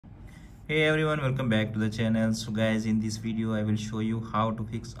Hey everyone, welcome back to the channel. So guys, in this video I will show you how to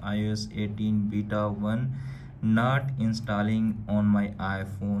fix iOS 18 beta 1 not installing on my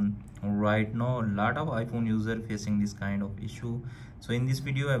iPhone. Right now a lot of iPhone user facing this kind of issue. So in this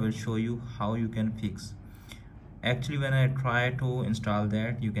video I will show you how you can fix. Actually, when I try to install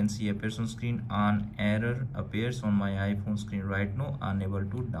that, you can see a person screen on error appears on my iPhone screen right now, unable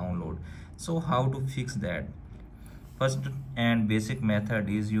to download. So how to fix that? First and basic method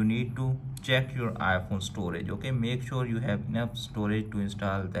is you need to check your iPhone storage. Okay, make sure you have enough storage to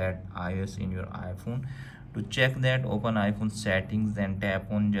install that iOS in your iPhone. To check that, open iPhone settings, then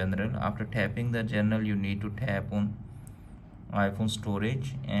tap on general. After tapping the general, you need to tap on iPhone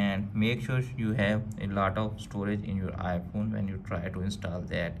storage and make sure you have a lot of storage in your iPhone when you try to install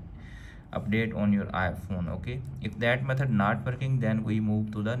that update on your iPhone. Okay, if that method not working, then we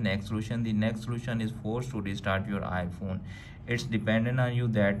move to the next solution. The next solution is force to restart your iPhone. It's dependent on you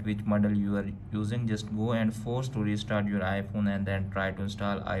that which model you are using. Just go and force to restart your iPhone and then try to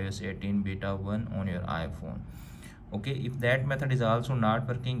install iOS 18 beta 1 on your iPhone. Okay, if that method is also not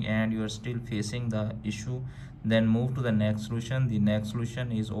working and you are still facing the issue, then move to the next solution. The next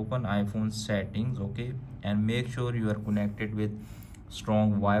solution is open iPhone settings. Okay, and make sure you are connected with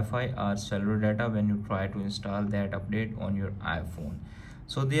strong Wi-Fi or cellular data when you try to install that update on your iPhone.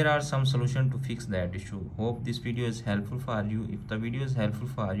 So there are some solutions to fix that issue. Hope this video is helpful for you. If the video is helpful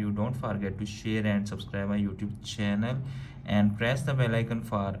for you, don't forget to share and subscribe my YouTube channel and press the bell icon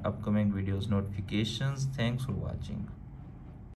for upcoming videos notifications. Thanks for watching.